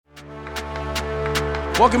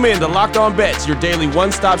Welcome in to Locked On Bets, your daily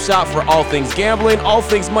one-stop shop for all things gambling, all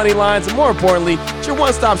things money lines, and more importantly, it's your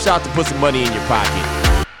one-stop shop to put some money in your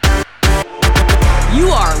pocket. You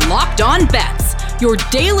are Locked On Bets, your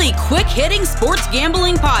daily quick-hitting sports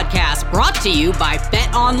gambling podcast brought to you by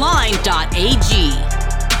BetOnline.ag.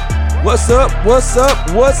 What's up?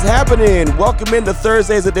 What's happening? Welcome into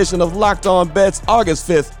Thursday's edition of Locked On Bets, August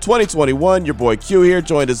 5th, 2021. Your boy Q here,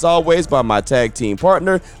 joined as always by my tag team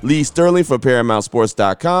partner, Lee Sterling from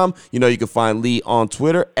ParamountSports.com. You know, you can find Lee on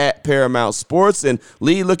Twitter at Paramount Sports. And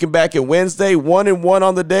Lee, looking back at Wednesday, 1-1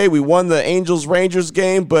 on the day. We won the Angels-Rangers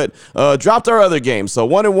game, but dropped our other game. So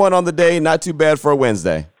 1-1 on the day, not too bad for a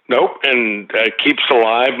Wednesday. Nope, and keeps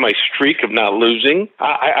alive my streak of not losing.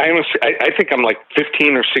 I think I'm like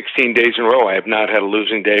 15 or 16 days in a row. I have not had a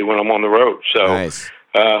losing day when I'm on the road. So nice.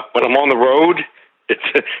 When I'm on the road,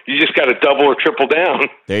 you just got to double or triple down.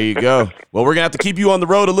 There you go. Well, we're going to have to keep you on the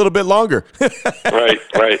road a little bit longer.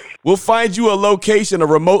 Right. We'll find you a location, a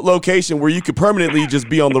remote location where you could permanently just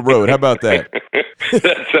be on the road. How about that?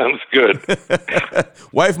 That sounds good.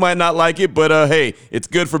 Wife might not like it, but hey, it's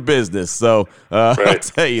good for business. So right. I'll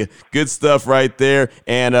tell you, good stuff right there.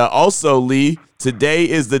 And also, Lee, today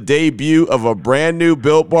is the debut of a brand new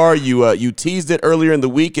Built Bar. You teased it earlier in the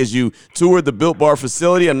week as you toured the Built Bar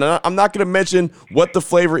facility. And I'm not going to mention what the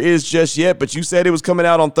flavor is just yet, but you said it was coming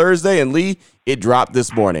out on Thursday. And Lee, it dropped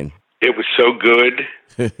this morning. It was so good.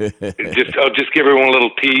 I'll just give everyone a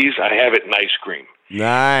little tease. I have it in ice cream.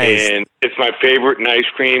 Nice. And it's my favorite in ice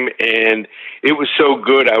cream, and it was so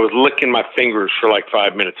good I was licking my fingers for like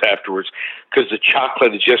 5 minutes afterwards because the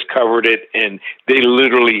chocolate had just covered it, and they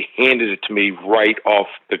literally handed it to me right off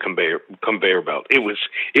the conveyor belt. It was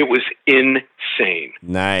insane.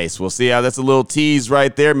 Nice. We'll see how that's a little tease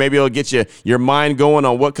right there. Maybe it'll get your mind going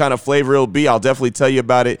on what kind of flavor it'll be. I'll definitely tell you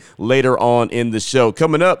about it later on in the show.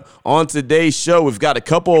 Coming up on today's show, we've got a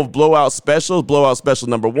couple of blowout specials. Blowout special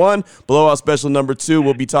number 1, blowout special number 2.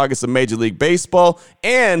 We'll be talking some Major League Baseball,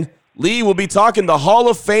 and Lee will be talking the Hall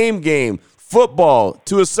of Fame game. Football,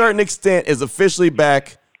 to a certain extent, is officially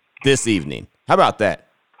back this evening. How about that?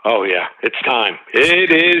 Oh, yeah. It's time.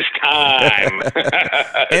 It is time.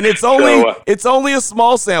 And it's only a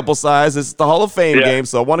small sample size. It's the Hall of Fame game,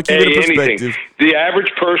 so I want to keep it in perspective. Anything. The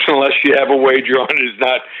average person, unless you have a wager on it, is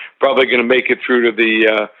not probably going to make it through to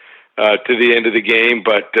the end of the game.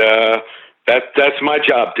 But that's my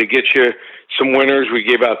job, to get you some winners. We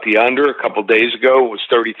gave out the under a couple days ago. It was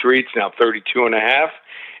 33. It's now 32.5.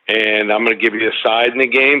 And I'm going to give you a side in the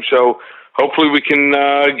game. So hopefully we can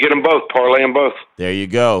get them both, parlay them both. There you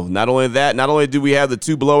go. Not only do we have the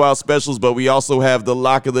 2 blowout specials, but we also have the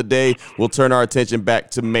lock of the day. We'll turn our attention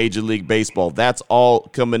back to Major League Baseball. That's all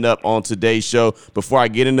coming up on today's show. Before I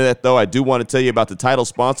get into that, though, I do want to tell you about the title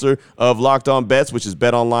sponsor of Locked On Bets, which is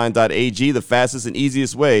BetOnline.ag, the fastest and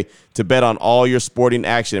easiest way to bet on all your sporting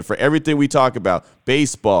action. For everything we talk about,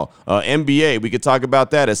 baseball, NBA, we could talk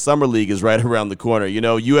about that as Summer League is right around the corner. You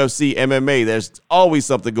know, UFC, MMA, there's always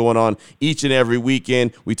something going on each and every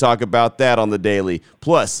weekend. We talk about that on the daily.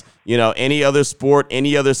 Plus, you know, any other sport,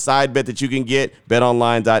 any other side bet that you can get,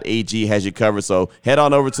 BetOnline.ag has you covered. So head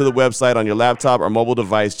on over to the website on your laptop or mobile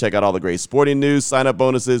device. Check out all the great sporting news, sign-up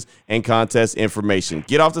bonuses, and contest information.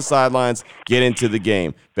 Get off the sidelines. Get into the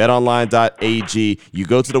game. BetOnline.ag. You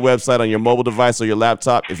go to the website on your mobile device or your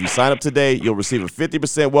laptop. If you sign up today, you'll receive a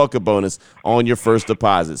 50% welcome bonus on your first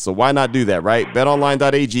deposit. So why not do that, right?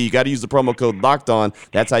 BetOnline.ag. You got to use the promo code LOCKEDON.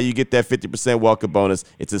 That's how you get that 50% welcome bonus.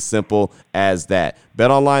 It's as simple as that.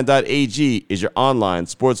 BetOnline.ag is your online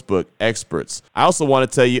sportsbook experts. I also want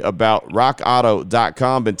to tell you about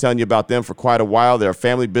RockAuto.com. Been telling you about them for quite a while. They're a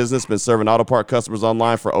family business, been serving auto part customers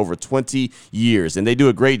online for over 20 years, and they do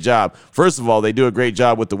a great job. First of all, they do a great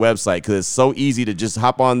job with the website because it's so easy to just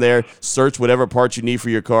hop on there, search whatever part you need for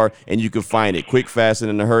your car, and you can find it quick, fast, and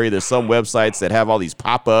in a hurry. There's some websites that have all these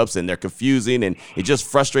pop-ups, and they're confusing, and it just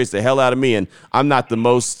frustrates the hell out of me, and I'm not the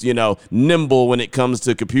most, nimble when it comes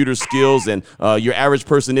to computer skills, and your average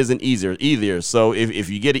person isn't either. So if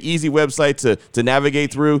you get an easy website to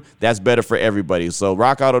navigate through, that's better for everybody. So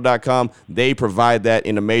RockAuto.com, they provide that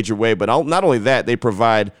in a major way. But not only that, they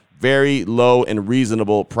provide very low and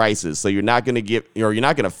reasonable prices. So you're not going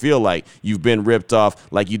to feel like you've been ripped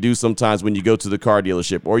off like you do sometimes when you go to the car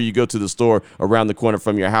dealership or you go to the store around the corner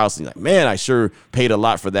from your house and you're like, man, I sure paid a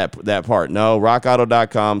lot for that part. No,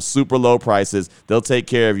 rockauto.com, super low prices. They'll take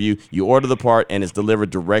care of you. You order the part and it's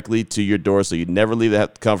delivered directly to your door so you never leave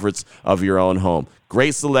the comforts of your own home.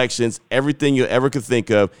 Great selections. Everything you ever could think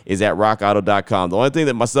of is at rockauto.com. The only thing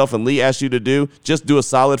that myself and Lee asked you to do, just do a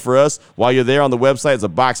solid for us. While you're there on the website, is a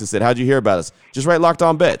box that said, how'd you hear about us? Just write Locked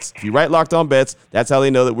On Bets. If you write Locked On Bets, that's how they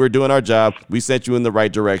know that we're doing our job. We sent you in the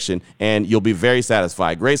right direction, and you'll be very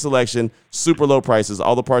satisfied. Great selection, super low prices.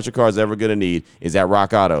 All the parts your car's ever going to need is at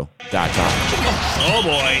rockauto.com. Oh,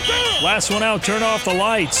 boy. Last one out. Turn off the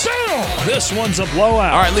lights. This one's a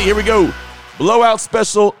blowout. All right, Lee, here we go. Blowout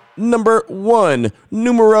special number 1,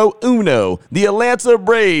 numero uno. The Atlanta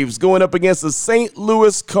Braves going up against the St.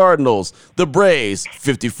 Louis Cardinals. The Braves,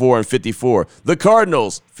 54-54. The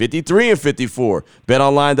Cardinals, 53-54.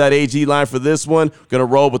 BetOnline.ag line for this one. Going to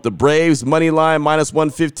roll with the Braves. Money line, minus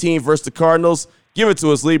 115 versus the Cardinals. Give it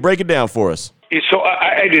to us, Lee. Break it down for us. So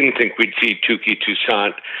I didn't think we'd see Touki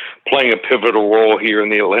Toussaint playing a pivotal role here in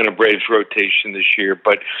the Atlanta Braves rotation this year,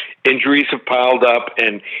 but injuries have piled up,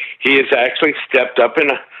 and he has actually stepped up in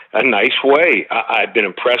a nice way. I've been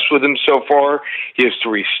impressed with him so far. He has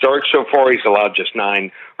 3 starts so far. He's allowed just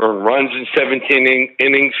 9 earned runs in 17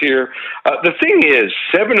 innings here. The thing is,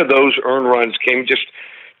 7 of those earned runs came just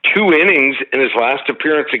 2 innings in his last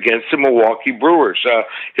appearance against the Milwaukee Brewers.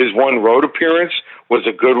 His one road appearance was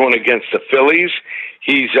a good one against the Phillies.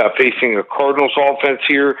 He's facing a Cardinals offense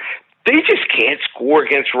here. They just can't score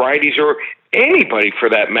against righties or anybody for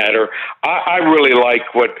that matter. I really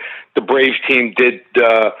like what the Braves team did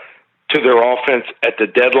to their offense at the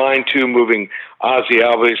deadline, too, moving Ozzie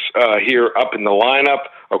Albies here up in the lineup,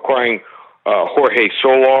 acquiring Jorge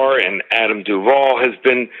Soler and Adam Duvall has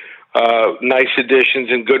been nice additions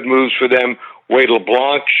and good moves for them. Wade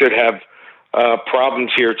LeBlanc should have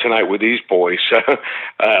problems here tonight with these boys.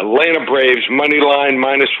 Atlanta Braves, money line,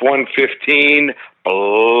 minus 115,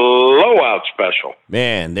 blowout special.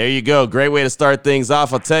 Man, there you go. Great way to start things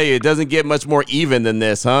off. I'll tell you, it doesn't get much more even than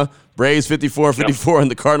this, huh? Braves 54-54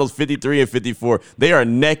 and the Cardinals 53-54. They are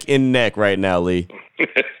neck and neck right now, Lee.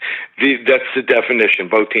 That's the definition.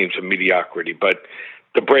 Both teams of mediocrity, but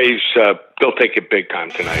the Braves, they'll take it big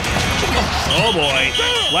time tonight. Oh,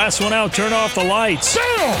 boy. Last one out. Turn off the lights.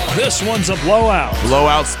 This one's a blowout.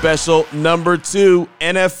 Blowout special number 2,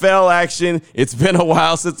 NFL action. It's been a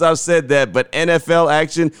while since I've said that, but NFL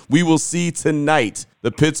action we will see tonight.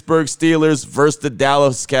 The Pittsburgh Steelers versus the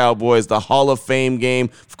Dallas Cowboys, the Hall of Fame game.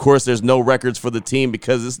 Of course, there's no records for the team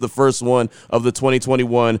because it's the first one of the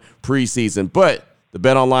 2021 preseason. But the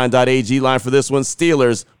BetOnline.ag line for this one,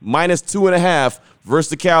 Steelers minus 2.5 versus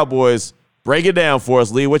the Cowboys. Break it down for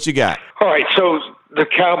us, Lee. What you got? All right, so the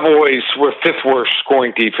Cowboys were 5th worst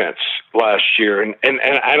scoring defense last year, and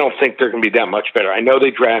I don't think they're going to be that much better. I know they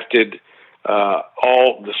drafted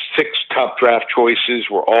all the 6 top draft choices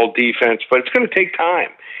were all defense, but it's going to take time.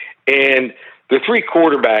 And the 3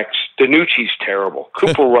 quarterbacks, Danucci's terrible.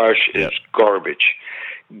 Cooper Rush is garbage.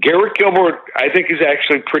 Garrett Gilbert, I think, is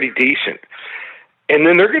actually pretty decent. And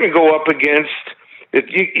then they're going to go up against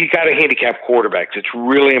you got to handicap quarterbacks. It's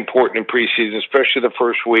really important in preseason, especially the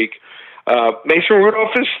first week. Mason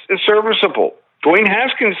Rudolph is serviceable. Dwayne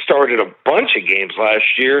Haskins started a bunch of games last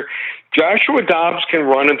year. Joshua Dobbs can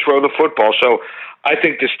run and throw the football. So I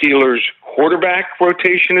think the Steelers' quarterback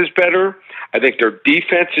rotation is better. I think their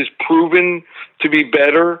defense is proven to be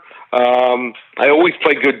better. I always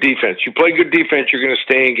play good defense. You play good defense, you're going to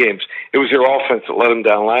stay in games. It was their offense that let them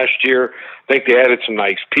down last year. I think they added some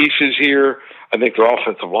nice pieces here. I think their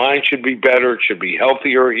offensive line should be better. It should be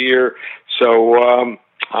healthier here. So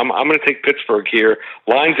I'm going to take Pittsburgh here.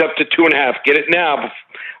 Line's up to 2.5. Get it now.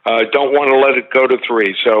 Don't want to let it go to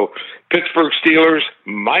 3. So Pittsburgh Steelers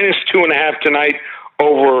minus 2.5 tonight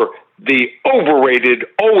over the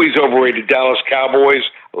always overrated Dallas Cowboys.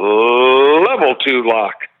 Level 2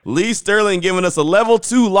 lock. Lee Sterling giving us a level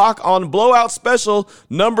 2 lock on blowout special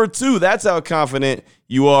number 2. That's how confident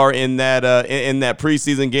you are in that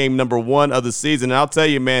preseason game number 1 of the season. And I'll tell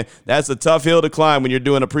you, man, that's a tough hill to climb when you're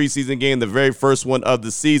doing a preseason game, the very first one of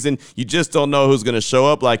the season. You just don't know who's going to show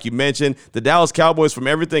up. Like you mentioned, the Dallas Cowboys, from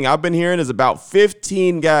everything I've been hearing, is about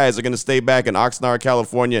 15 guys are going to stay back in Oxnard,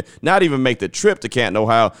 California, not even make the trip to Canton,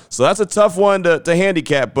 Ohio. So that's a tough one to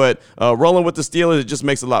handicap, but rolling with the Steelers, it just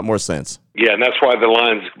makes a lot more sense. Yeah, and that's why the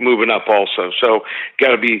line's moving up also. So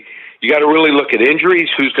you got to really look at injuries,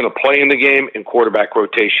 who's going to play in the game, and quarterback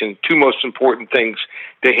rotation. 2 most important things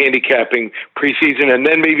to handicapping preseason. And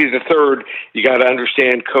then maybe the third, you got to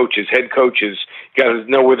understand coaches, head coaches. You got to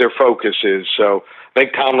know where their focus is. So I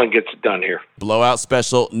think Tomlin gets it done here. Blowout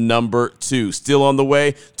special number 2. Still on the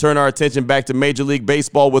way. Turn our attention back to Major League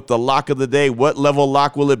Baseball with the lock of the day. What level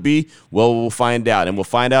lock will it be? Well, we'll find out. And we'll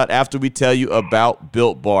find out after we tell you about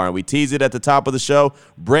Built Bar. And we teased it at the top of the show.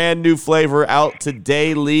 Brand new flavor out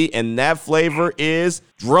today, Lee. And that flavor is,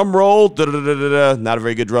 drum roll, not a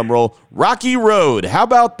very good drum roll, Rocky Road. How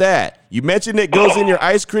about that? You mentioned it goes in your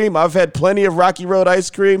ice cream. I've had plenty of Rocky Road ice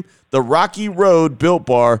cream. The Rocky Road Built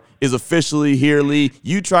Bar is officially here, Lee.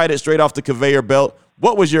 You tried it straight off the conveyor belt.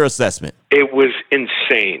 What was your assessment? It was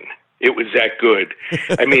insane. It was that good.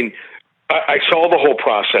 I mean, I saw the whole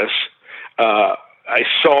process.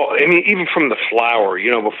 Even from the flour,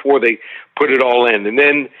 before they put it all in. And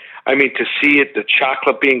then, to see it, the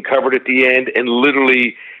chocolate being covered at the end, and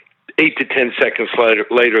literally 8 to 10 seconds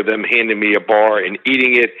later, them handing me a bar and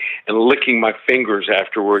eating it and licking my fingers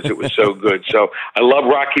afterwards. It was so good. So I love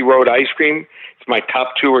Rocky Road ice cream. It's my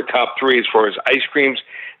top 2 or top 3 as far as ice creams.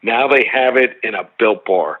 Now they have it in a Built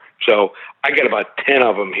Bar. So I got about 10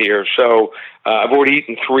 of them here. So I've already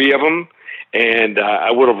eaten 3 of them, and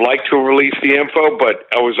I would have liked to release the info, but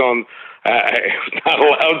I was not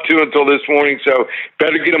allowed to until this morning. So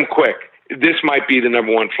better get them quick. This might be the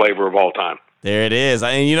number 1 flavor of all time. There it is.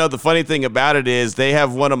 And the funny thing about it is they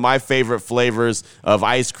have one of my favorite flavors of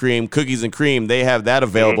ice cream, cookies and cream. They have that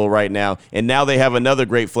available right now. And now they have another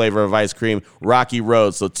great flavor of ice cream, Rocky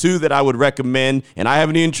Road. So 2 that I would recommend, and I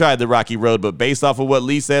haven't even tried the Rocky Road, but based off of what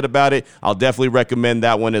Lee said about it, I'll definitely recommend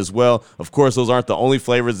that one as well. Of course, those aren't the only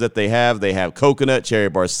flavors that they have. They have coconut,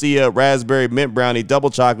 cherry barcia, raspberry, mint brownie,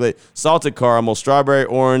 double chocolate, salted caramel, strawberry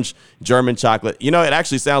orange, German chocolate. It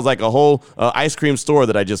actually sounds like a whole ice cream store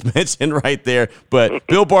that I just mentioned right there. But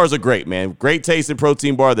Built Bars are great, man. Great tasting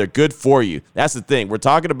protein bar. They're good for you. That's the thing. We're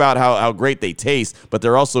talking about how great they taste, but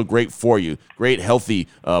they're also great for you. Great healthy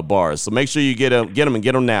bars. So make sure you get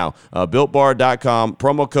them now. BuiltBar.com.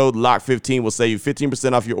 Promo code LOCK15 will save you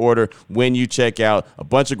 15% off your order when you check out. A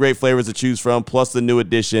bunch of great flavors to choose from, plus the new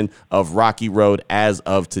addition of Rocky Road as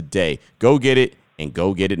of today. Go get it and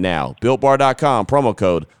go get it now. BuiltBar.com. Promo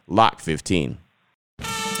code LOCK15.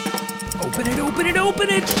 Open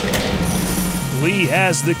it. Lee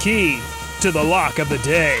has the key to the lock of the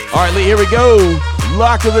day. All right, Lee, here we go.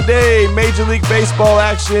 Lock of the day, Major League Baseball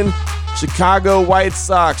action. Chicago White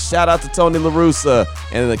Sox, shout out to Tony La Russa,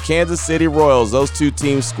 and the Kansas City Royals. Those 2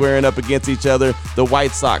 teams squaring up against each other. The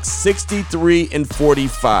White Sox,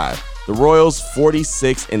 63-45. The Royals,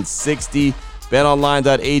 46-60.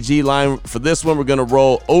 BetOnline.ag line for this one. We're going to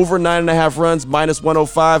roll over 9.5 runs,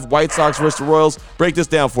 -105. White Sox versus the Royals. Break this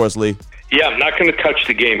down for us, Lee. Yeah, I'm not going to touch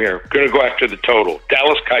the game here. Going to go after the total.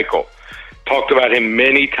 Dallas Keuchel. Talked about him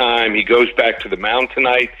many times. He goes back to the mound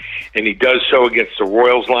tonight, and he does so against the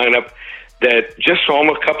Royals lineup that just saw him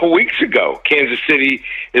a couple weeks ago. Kansas City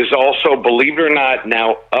is also, believe it or not,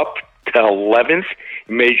 now up to 11th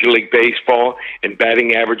in Major League Baseball in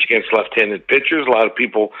batting average against left-handed pitchers. A lot of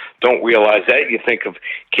people don't realize that. You think of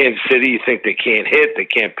Kansas City, you think they can't hit, they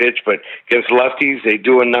can't pitch, but against lefties, they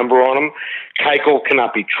do a number on them. Keuchel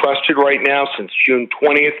cannot be trusted right now since June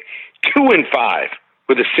 20th, 2-5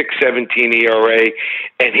 with a 6.17 ERA,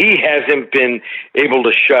 and he hasn't been able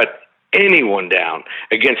to shut anyone down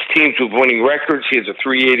against teams with winning records. He has a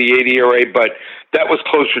 3.88 ERA, but that was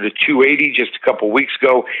closer to 2.80 just a couple weeks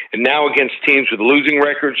ago. And now against teams with losing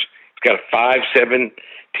records, he's got a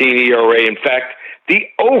 5.17 ERA. In fact, the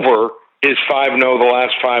over is 5-0 the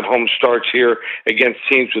last 5 home starts here against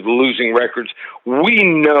teams with losing records. We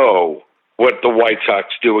know what the White Sox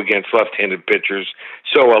do against left-handed pitchers.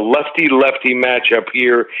 So a lefty-lefty matchup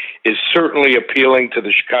here is certainly appealing to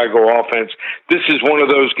the Chicago offense. This is one of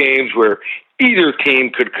those games where either team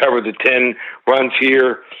could cover the 10 runs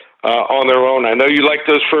here on their own. I know you like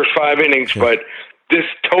those first 5 innings, but this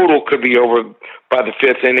total could be over by the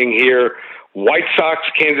 5th inning here. White Sox,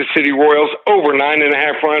 Kansas City Royals, over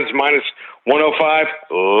 9.5 runs, -105,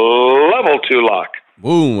 level 2 lock.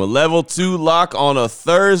 Boom, a level 2 lock on a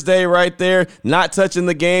Thursday right there. Not touching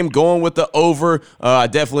the game, going with the over. I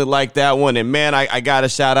definitely like that one. And, man, I got to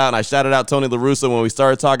shout out, and I shouted out Tony La Russa when we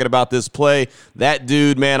started talking about this play. That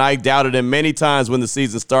dude, man, I doubted him many times when the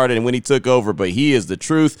season started and when he took over, but he is the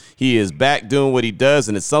truth. He is back doing what he does,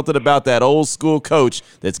 and it's something about that old school coach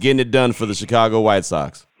that's getting it done for the Chicago White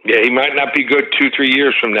Sox. Yeah, he might not be good 2-3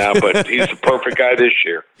 years from now, but he's the perfect guy this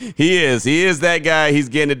year. He is. He is that guy. He's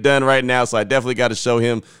getting it done right now, so I definitely got to show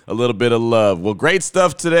him a little bit of love. Well, great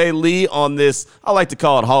stuff today, Lee, on this, I like to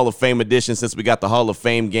call it Hall of Fame edition since we got the Hall of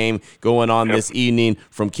Fame game going on this evening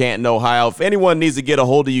from Canton, Ohio. If anyone needs to get a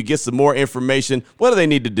hold of you, get some more information, what do they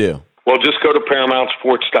need to do? Well, just go to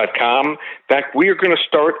ParamountSports.com. In fact, we are going to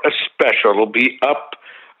start a special. It'll be up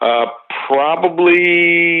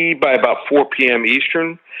Probably by about 4 p.m.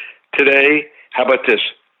 Eastern today. How about this?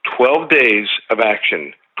 12 days of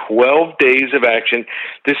action. 12 days of action.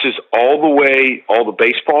 This is all the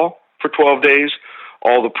baseball for 12 days,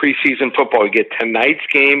 all the preseason football. You get tonight's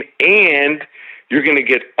game, and you're going to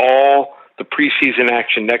get all the preseason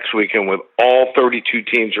action next weekend with all 32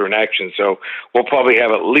 teams are in action. So we'll probably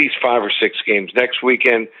have at least 5 or 6 games next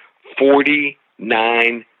weekend. $49.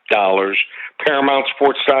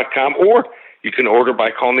 ParamountSports.com, or you can order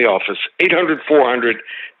by calling the office,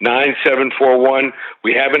 800-400-9741.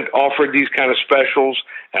 We haven't offered these kind of specials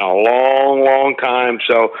in a long, long time,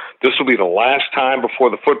 so this will be the last time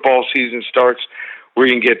before the football season starts where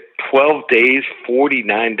you can get 12 days,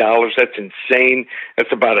 $49. That's insane.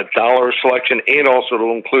 That's about $1 a selection, and also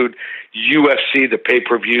it'll include UFC, the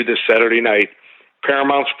pay-per-view this Saturday night.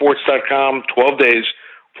 ParamountSports.com, 12 days,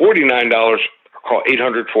 $49. Call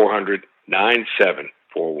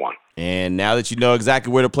 800-400-9741. And now that you know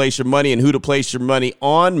exactly where to place your money and who to place your money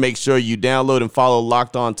on, make sure you download and follow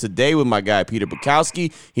Locked On Today with my guy, Peter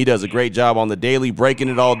Bukowski. He does a great job on the daily, breaking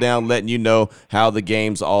it all down, letting you know how the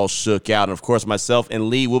games all shook out. And, of course, myself and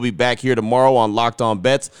Lee will be back here tomorrow on Locked On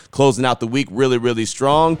Bets, closing out the week really, really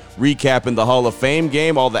strong, recapping the Hall of Fame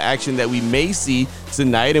game, all the action that we may see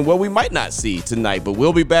tonight and what we might not see tonight. But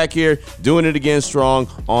we'll be back here doing it again strong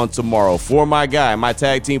on tomorrow. For my guy, my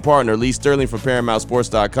tag team partner, Lee Sterling from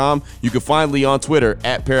ParamountSports.com, you can find Lee on Twitter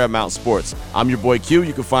at Paramount Sports. I'm your boy Q.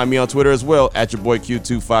 You can find me on Twitter as well at your boy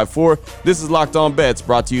Q254. This is Locked On Bets,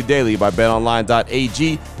 brought to you daily by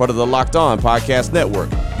BetOnline.ag, part of the Locked On Podcast Network.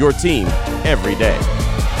 Your team every day.